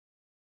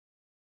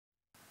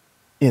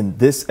in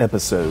this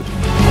episode.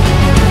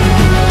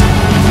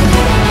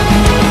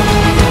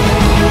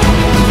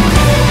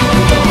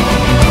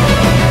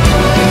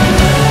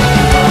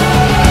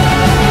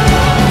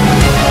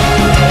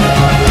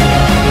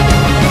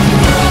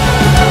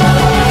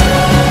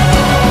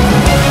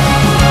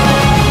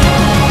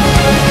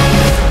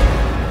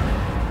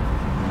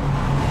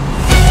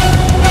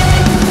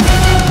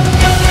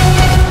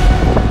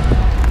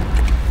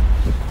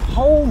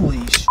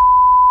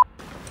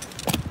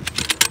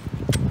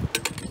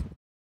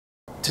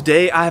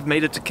 Today I have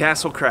made it to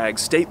Castle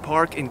Crags State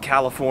Park in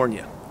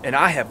California, and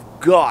I have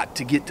got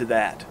to get to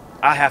that.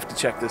 I have to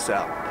check this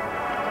out.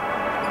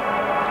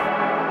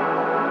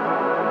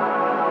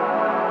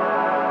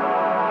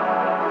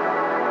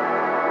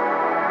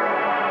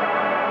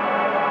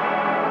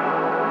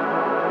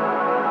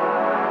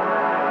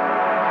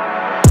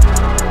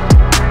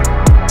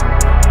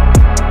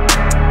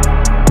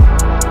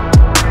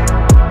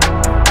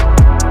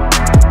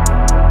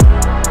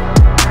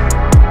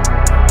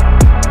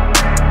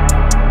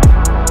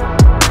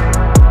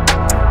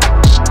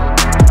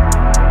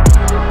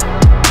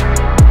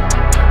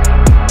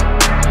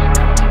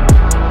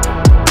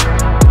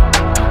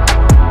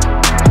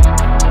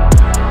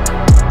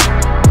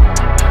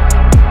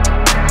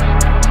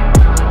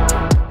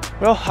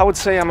 Well, I would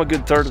say I'm a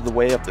good third of the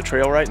way up the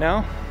trail right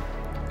now.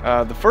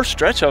 The first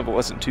stretch of it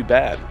wasn't too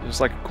bad. It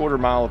was like a quarter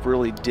mile of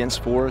really dense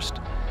forest,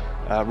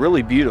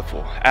 really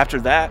beautiful. After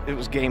that, it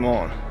was game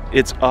on.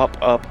 It's up,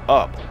 up,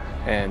 up,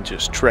 and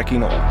just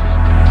trekking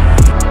on.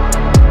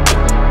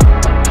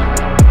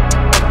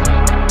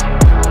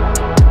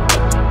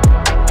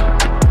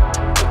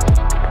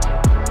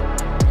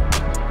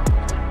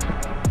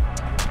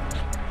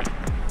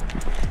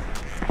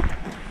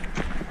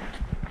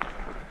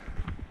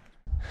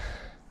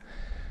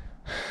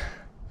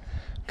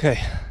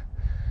 Okay,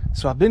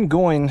 so I've been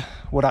going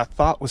what I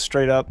thought was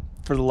straight up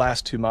for the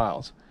last 2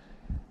 miles.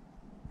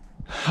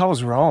 I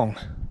was wrong.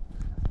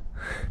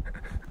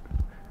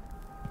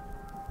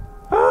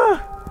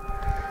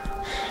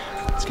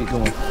 Let's get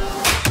going.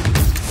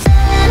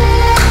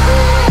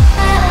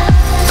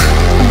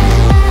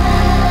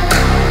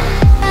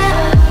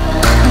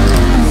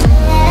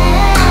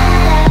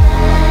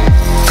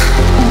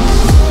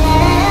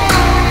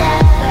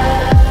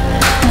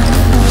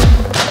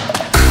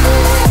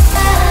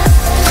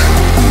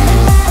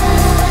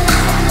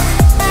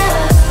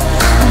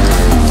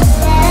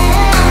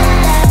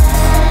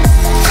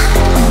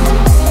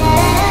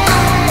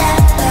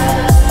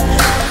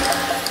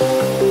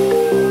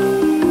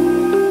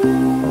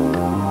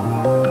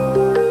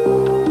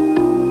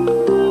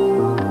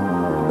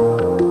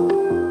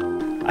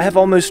 I have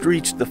almost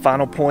reached the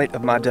final point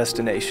of my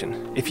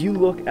destination. If you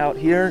look out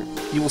here,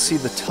 you will see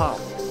the top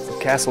of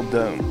Castle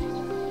Dome.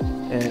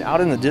 And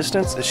out in the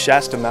distance is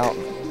Shasta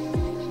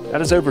Mountain. That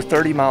is over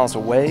 30 miles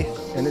away,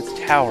 and it's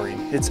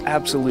towering. It's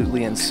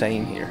absolutely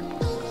insane here.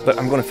 But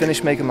I'm going to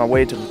finish making my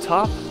way to the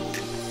top.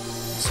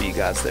 See you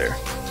guys there.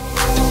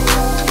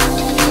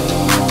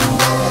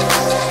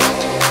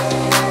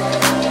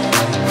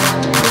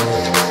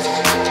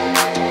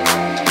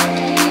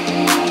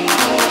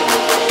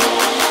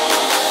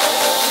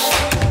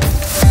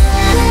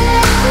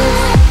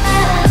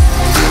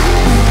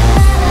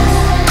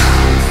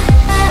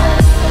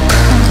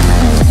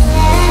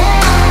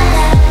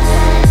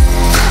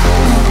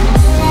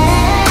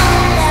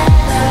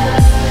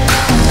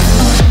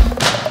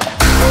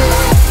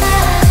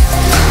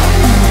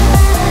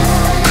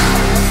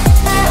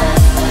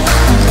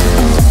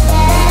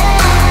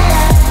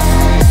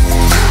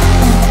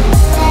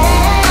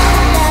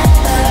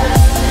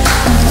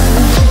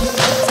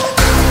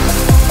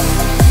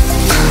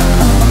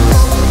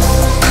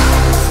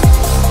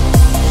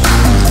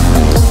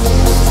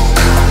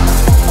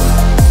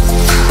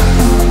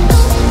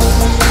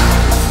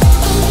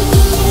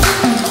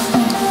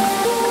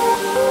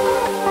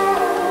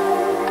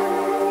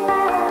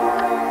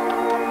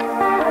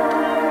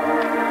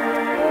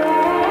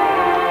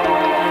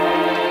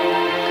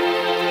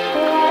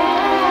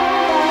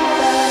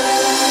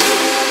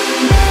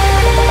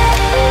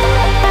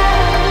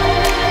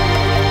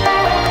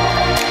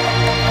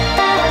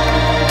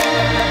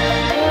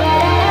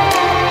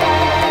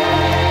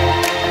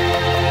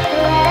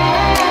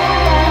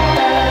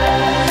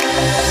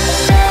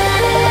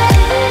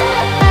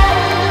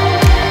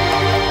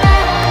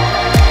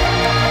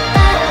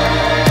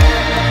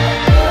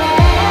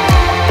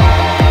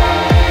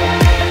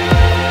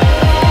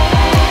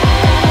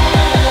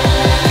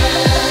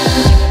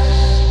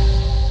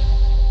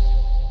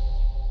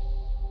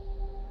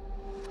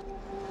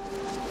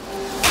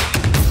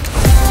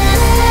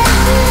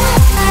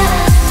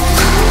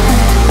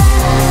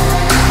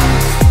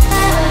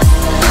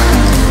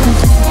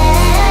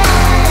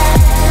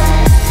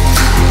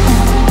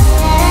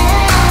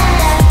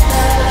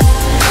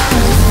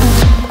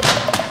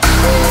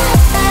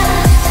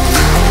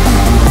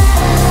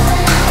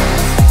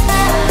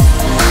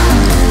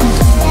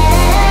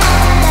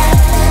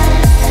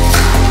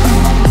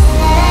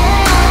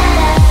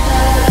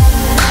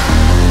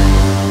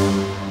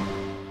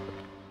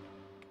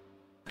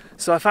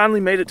 So I finally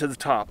made it to the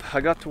top.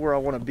 I got to where I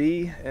want to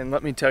be, and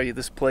let me tell you,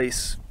 this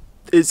place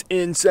is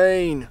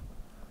insane.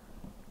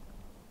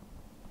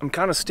 I'm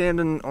kind of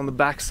standing on the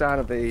backside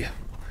of a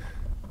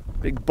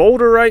big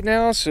boulder right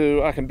now,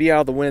 so I can be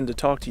out of the wind to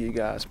talk to you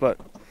guys. But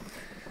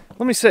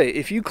let me say,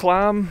 if you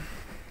climb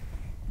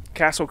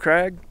Castle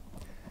Crag,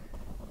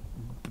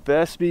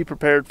 best be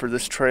prepared for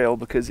this trail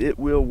because it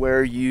will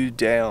wear you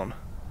down.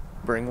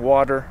 Bring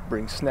water,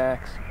 bring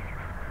snacks,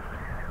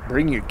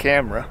 bring your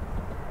camera.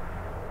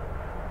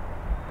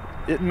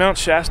 Isn't Mount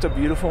Shasta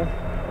beautiful?